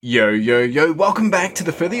Yo, yo, yo, welcome back to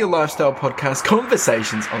the Further Your Lifestyle podcast,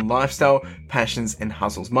 conversations on lifestyle, passions, and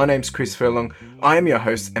hustles. My name's Chris Furlong. I am your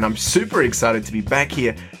host, and I'm super excited to be back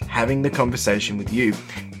here having the conversation with you.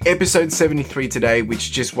 Episode 73 today,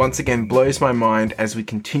 which just once again blows my mind as we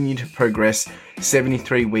continue to progress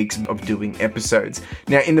 73 weeks of doing episodes.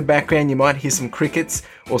 Now, in the background, you might hear some crickets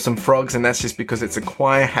or some frogs, and that's just because it's a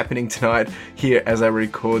choir happening tonight here as I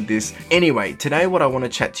record this. Anyway, today what I want to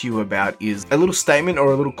chat to you about is a little statement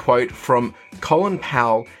or a little quote from Colin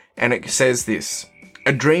Powell, and it says this: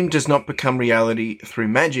 "A dream does not become reality through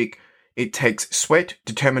magic. It takes sweat,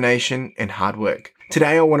 determination, and hard work."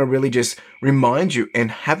 Today, I want to really just remind you and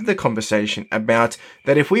have the conversation about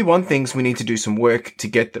that if we want things, we need to do some work to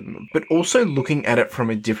get them, but also looking at it from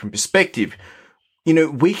a different perspective. You know,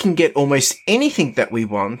 we can get almost anything that we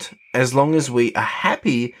want as long as we are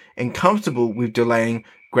happy and comfortable with delaying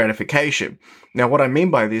gratification. Now, what I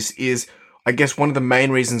mean by this is, I guess one of the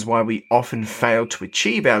main reasons why we often fail to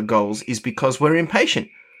achieve our goals is because we're impatient.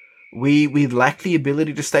 We lack the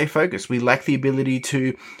ability to stay focused. We lack the ability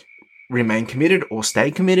to remain committed or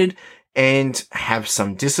stay committed and have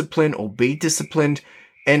some discipline or be disciplined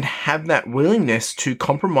and have that willingness to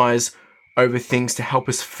compromise over things to help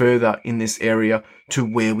us further in this area to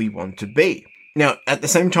where we want to be. Now, at the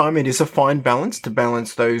same time, it is a fine balance to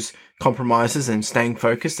balance those compromises and staying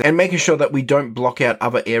focused and making sure that we don't block out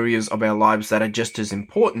other areas of our lives that are just as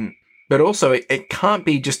important. But also, it can't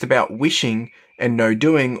be just about wishing and no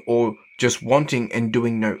doing, or just wanting and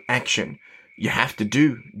doing no action. You have to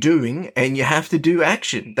do doing and you have to do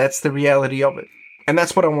action. That's the reality of it. And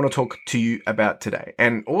that's what I want to talk to you about today.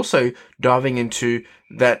 And also diving into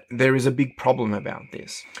that there is a big problem about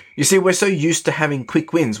this. You see, we're so used to having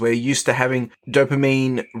quick wins. We're used to having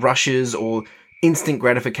dopamine rushes or instant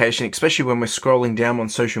gratification, especially when we're scrolling down on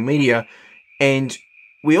social media. And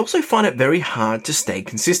we also find it very hard to stay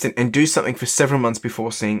consistent and do something for several months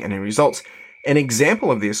before seeing any results. An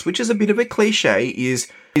example of this, which is a bit of a cliche,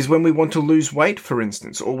 is when we want to lose weight, for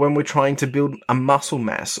instance, or when we're trying to build a muscle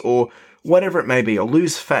mass or whatever it may be, or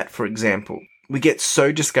lose fat, for example. We get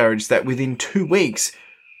so discouraged that within 2 weeks,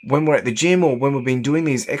 when we're at the gym or when we've been doing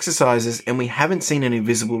these exercises and we haven't seen any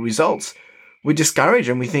visible results, we're discouraged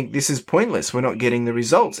and we think this is pointless. We're not getting the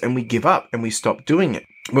results, and we give up and we stop doing it.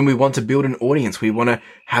 When we want to build an audience, we want to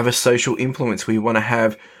have a social influence, we want to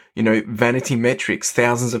have vanity metrics,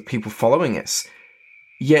 thousands of people following us.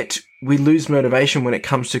 Yet we lose motivation when it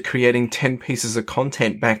comes to creating 10 pieces of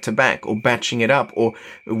content back to back, or batching it up, or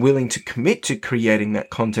willing to commit to creating that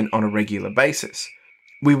content on a regular basis.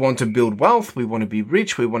 We want to build wealth. We want to be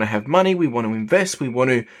rich. We want to have money. We want to invest. We want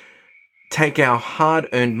to take our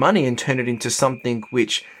hard-earned money and turn it into something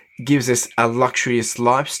which gives us a luxurious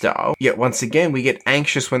lifestyle. Yet once again, we get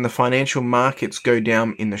anxious when the financial markets go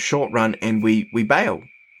down in the short run and we bail.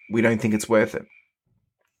 We don't think it's worth it.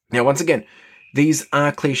 Now, once again, these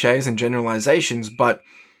are cliches and generalizations, but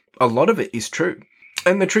a lot of it is true.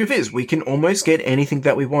 And the truth is, we can almost get anything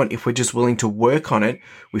that we want if we're just willing to work on it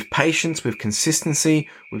with patience, with consistency,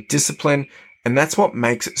 with discipline. And that's what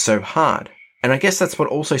makes it so hard. And I guess that's what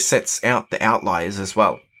also sets out the outliers as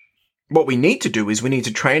well. What we need to do is we need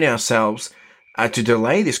to train ourselves to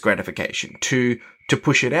delay this gratification, to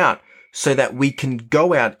push it out so that we can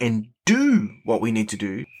go out and do what we need to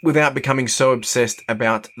do without becoming so obsessed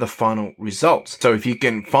about the final results. So if you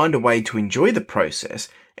can find a way to enjoy the process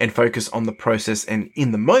and focus on the process and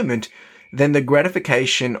in the moment, then the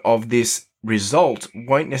gratification of this result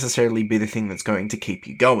won't necessarily be the thing that's going to keep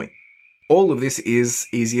you going. All of this is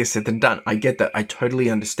easier said than done. I get that. I totally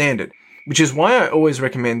understand it, which is why I always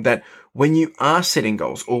recommend that when you are setting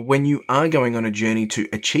goals or when you are going on a journey to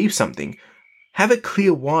achieve something, have a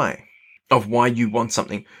clear why of why you want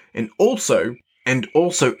something, and also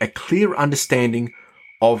a clear understanding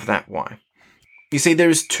of that why. You see,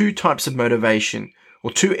 there's two types of motivation,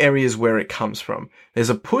 or two areas where it comes from. There's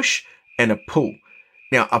a push and a pull.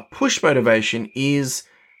 Now, a push motivation is,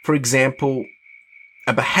 for example,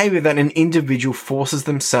 a behavior that an individual forces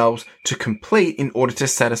themselves to complete in order to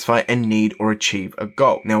satisfy a need or achieve a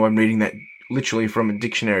goal. Now, I'm reading that literally from a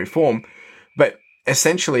dictionary form, but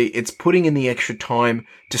essentially it's putting in the extra time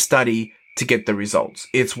to study to get the results.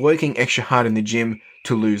 It's working extra hard in the gym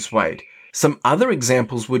to lose weight. Some other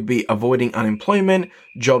examples would be avoiding unemployment,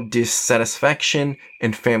 job dissatisfaction,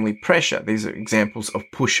 and family pressure. These are examples of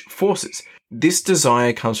push forces. This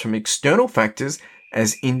desire comes from external factors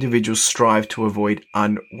as individuals strive to avoid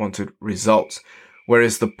unwanted results.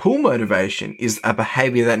 Whereas the pull motivation is a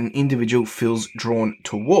behavior that an individual feels drawn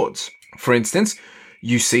towards. For instance,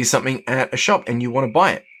 you see something at a shop and you want to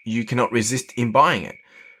buy it. You cannot resist in buying it.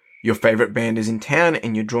 your favorite band is in town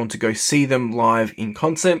and you're drawn to go see them live in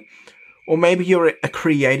concert. Or maybe you're a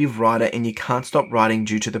creative writer and you can't stop writing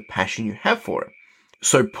due to the passion you have for it.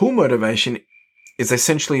 So pull motivation is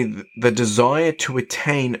essentially the desire to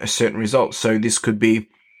attain a certain result. So this could be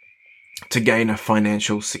to gain a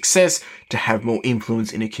financial success, to have more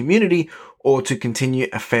influence in a community, or to continue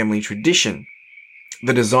a family tradition.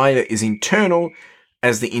 The desire is internal,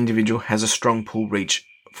 as the individual has a strong pull reach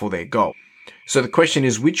for their goal. So the question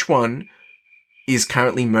is, which one is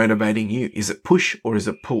currently motivating you? Is it push or is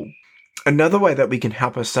it pull? Another way that we can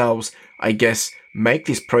help ourselves, I guess, make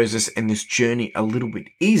this process and this journey a little bit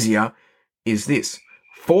easier is this.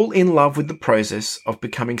 Fall in love with the process of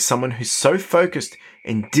becoming someone who's so focused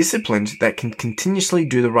and disciplined that can continuously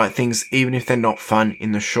do the right things even if they're not fun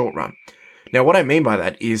in the short run. Now, what I mean by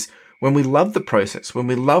that is when we love the process, when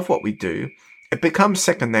we love what we do, it becomes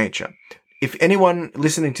second nature. If anyone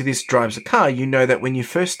listening to this drives a car, you know that when you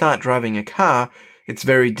first start driving a car, it's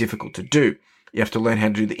very difficult to do. You have to learn how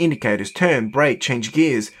to do the indicators, turn, brake, change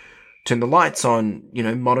gears, turn the lights on,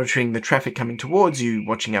 monitoring the traffic coming towards you,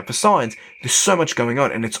 watching out for signs. There's so much going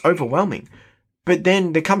on and it's overwhelming. But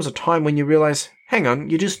then there comes a time when you realize, hang on,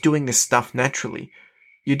 you're just doing this stuff naturally.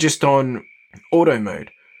 You're just on auto mode.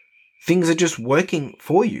 Things are just working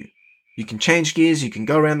for you. You can change gears, you can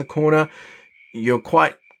go around the corner. You're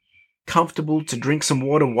quite comfortable to drink some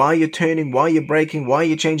water while you're turning, while you're braking, while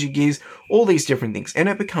you're changing gears, all these different things. And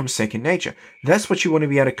it becomes second nature. That's what you want to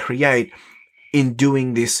be able to create in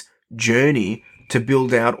doing this journey to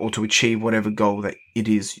build out or to achieve whatever goal that it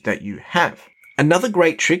is that you have. Another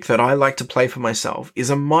great trick that I like to play for myself is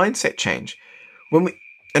a mindset change. And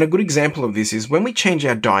a good example of this is when we change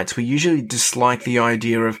our diets, we usually dislike the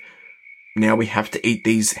idea of now we have to eat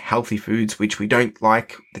these healthy foods which we don't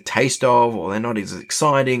like the taste of, or they're not as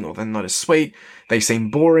exciting, or they're not as sweet. They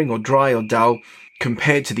seem boring or dry or dull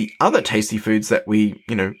compared to the other tasty foods that we've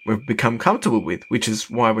become comfortable with, which is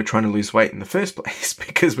why we're trying to lose weight in the first place,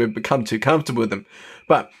 because we've become too comfortable with them.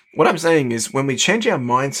 But what I'm saying is when we change our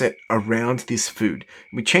mindset around this food,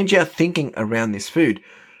 we change our thinking around this food,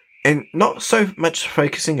 and not so much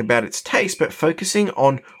focusing about its taste, but focusing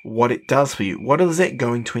on what it does for you. What is it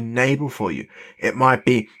going to enable for you? It might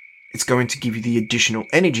be it's going to give you the additional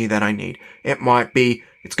energy that I need. It might be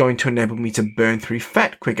it's going to enable me to burn through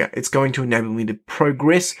fat quicker. It's going to enable me to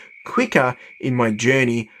progress quicker in my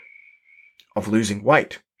journey of losing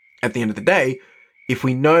weight. At the end of the day, if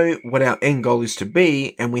we know what our end goal is to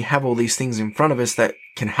be and we have all these things in front of us that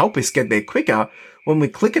can help us get there quicker, when we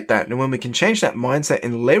click at that and when we can change that mindset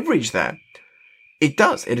and leverage that, it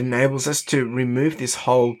enables us to remove this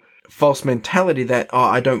whole false mentality that,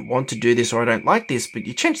 I don't want to do this or I don't like this, but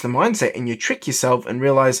you change the mindset and you trick yourself and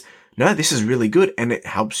realize, no, this is really good, and it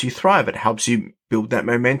helps you thrive. It helps you build that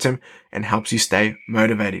momentum and helps you stay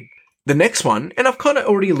motivated. The next one, and I've kind of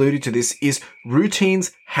already alluded to this, is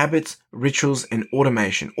routines, habits, rituals, and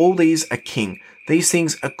automation. All these are king. These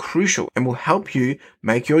things are crucial and will help you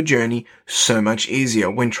make your journey so much easier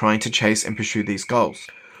when trying to chase and pursue these goals.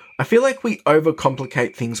 I feel like we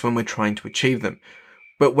overcomplicate things when we're trying to achieve them.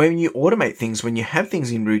 But when you automate things, when you have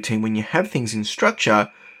things in routine, when you have things in structure,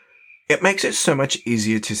 it makes it so much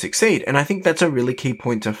easier to succeed. And I think that's a really key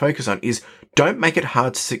point to focus on is don't make it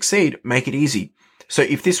hard to succeed, make it easy. So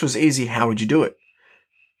if this was easy, how would you do it?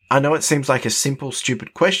 I know it seems like a simple,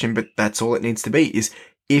 stupid question, but that's all it needs to be is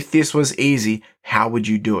if this was easy, how would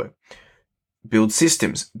you do it? Build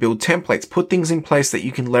systems, build templates, put things in place that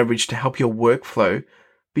you can leverage to help your workflow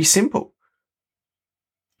be simple.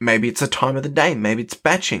 Maybe it's a time of the day. Maybe it's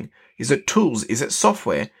batching. Is it tools? Is it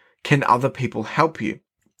software? Can other people help you?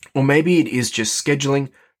 Or maybe it is just scheduling,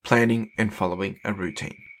 planning, and following a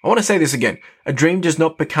routine. I want to say this again. A dream does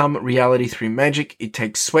not become reality through magic. It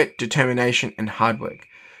takes sweat, determination, and hard work.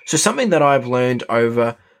 So something that I've learned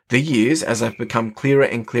over the years as I've become clearer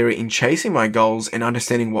and clearer in chasing my goals and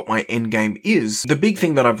understanding what my end game is, the big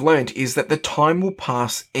thing that I've learned is that the time will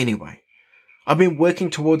pass anyway. I've been working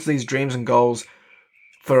towards these dreams and goals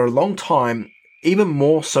for a long time, even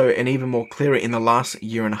more so and even more clearer in the last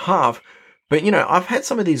year and a half. But, I've had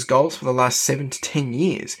some of these goals for the last 7 to 10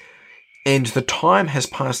 years, and the time has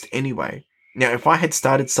passed anyway. Now, if I had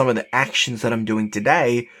started some of the actions that I'm doing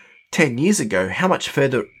today 10 years ago, how much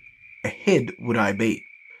further ahead would I be?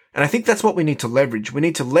 And I think that's what we need to leverage. We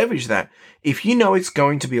need to leverage that. If you know it's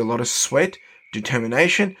going to be a lot of sweat,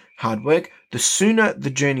 determination, hard work, the sooner the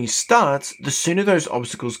journey starts, the sooner those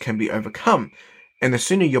obstacles can be overcome, and the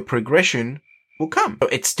sooner your progression will come.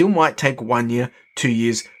 It still might take 1 year, 2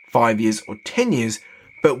 years, 5 years, or 10 years,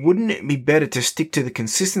 but wouldn't it be better to stick to the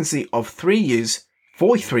consistency of 3 years,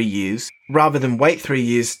 for 3 years rather than wait 3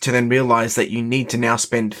 years to then realize that you need to now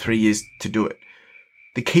spend 3 years to do it.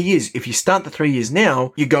 The key is if you start the 3 years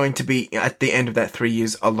now, you're going to be at the end of that 3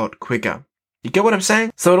 years a lot quicker. You get what I'm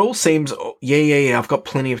saying? So it all seems, yeah, I've got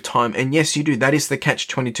plenty of time. And yes, you do. That is the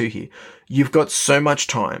catch-22 here. You've got so much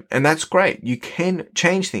time, and that's great. You can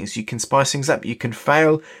change things. You can spice things up. You can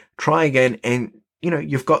fail, try again, and,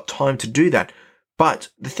 you've got time to do that. But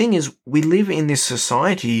the thing is, we live in this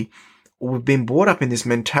society, or we've been brought up in this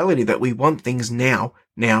mentality that we want things now.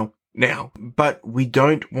 But we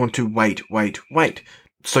don't want to wait.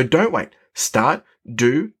 So don't wait. Start,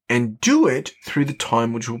 do, and do it through the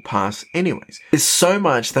time which will pass anyways. There's so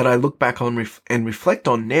much that I look back on and reflect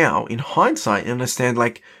on now in hindsight and understand,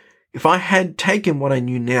 like, if I had taken what I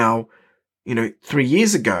knew now, 3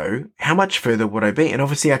 years ago, how much further would I be? And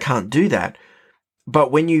obviously I can't do that.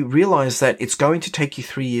 But when you realize that it's going to take you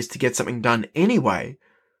 3 years to get something done anyway,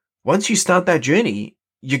 once you start that journey,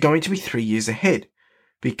 you're going to be 3 years ahead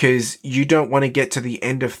because you don't want to get to the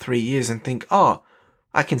end of 3 years and think,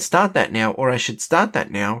 I can start that now, or I should start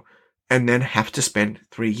that now, and then have to spend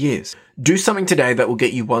 3 years. Do something today that will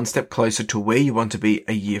get you one step closer to where you want to be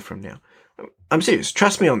a year from now. I'm serious.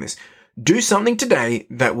 Trust me on this. Do something today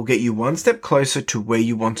that will get you one step closer to where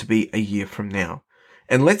you want to be a year from now.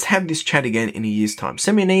 And let's have this chat again in a year's time.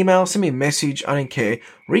 Send me an email, send me a message. I don't care.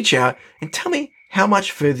 Reach out and tell me how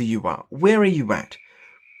much further you are. Where are you at?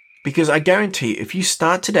 Because I guarantee if you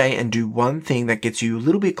start today and do one thing that gets you a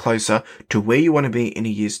little bit closer to where you want to be in a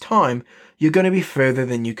year's time, you're going to be further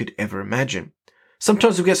than you could ever imagine.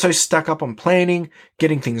 Sometimes we get so stuck up on planning,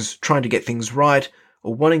 trying to get things right,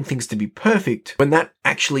 or wanting things to be perfect when that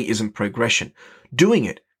actually isn't progression. Doing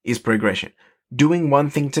it is progression. Doing one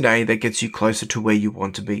thing today that gets you closer to where you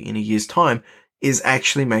want to be in a year's time is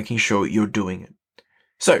actually making sure you're doing it.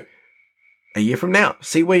 So, a year from now,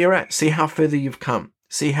 see where you're at. See how further you've come.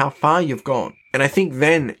 See how far you've gone. And I think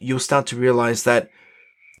then you'll start to realize that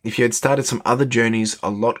if you had started some other journeys a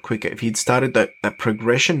lot quicker, if you'd started that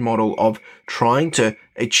progression model of trying to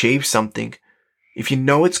achieve something, if you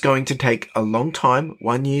know it's going to take a long time,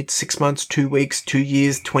 1 year, 6 months, 2 weeks, 2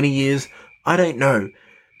 years, 20 years, I don't know.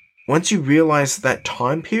 Once you realize that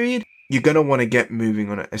time period, you're going to want to get moving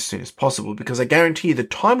on it as soon as possible because I guarantee you the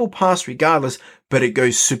time will pass regardless, but it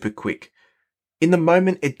goes super quick. In the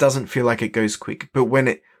moment, it doesn't feel like it goes quick, but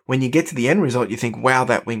when you get to the end result, you think, wow,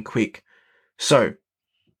 that went quick. So,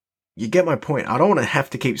 you get my point. I don't want to have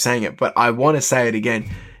to keep saying it, but I want to say it again,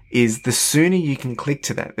 is the sooner you can click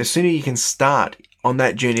to that, the sooner you can start on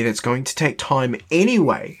that journey that's going to take time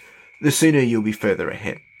anyway, the sooner you'll be further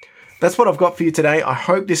ahead. That's what I've got for you today. I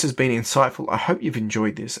hope this has been insightful. I hope you've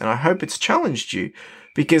enjoyed this, and I hope it's challenged you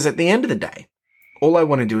because at the end of the day, all I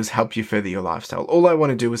want to do is help you further your lifestyle. All I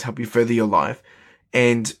want to do is help you further your life,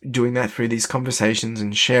 and doing that through these conversations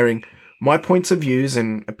and sharing my points of views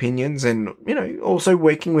and opinions and, also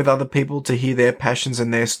working with other people to hear their passions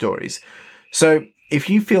and their stories. So if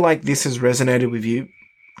you feel like this has resonated with you,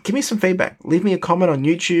 give me some feedback. Leave me a comment on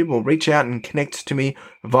YouTube or reach out and connect to me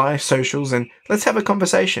via socials and let's have a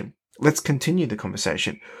conversation. Let's continue the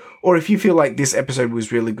conversation. Or if you feel like this episode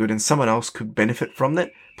was really good and someone else could benefit from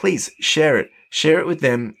it, please share it. Share it with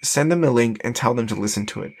them, send them a link and tell them to listen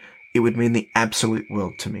to it. It would mean the absolute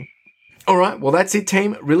world to me. All right, well, that's it,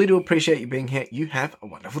 team. Really do appreciate you being here. You have a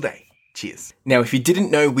wonderful day. Cheers. Now, if you didn't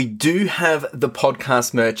know, we do have the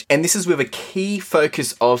podcast merch, and this is with a key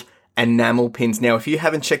focus of enamel pins. Now, if you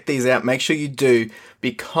haven't checked these out, make sure you do,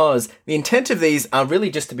 because the intent of these are really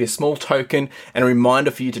just to be a small token and a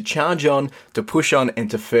reminder for you to charge on, to push on, and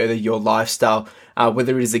to further your lifestyle,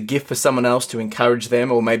 whether it is a gift for someone else to encourage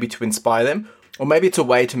them or maybe to inspire them, or maybe it's a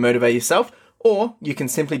way to motivate yourself, or you can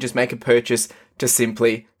simply just make a purchase to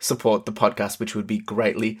simply support the podcast, which would be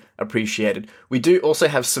greatly appreciated. We do also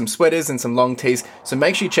have some sweaters and some long tees, so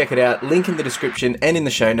make sure you check it out. Link in the description and in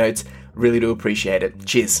the show notes. Really do appreciate it.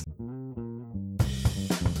 Cheers.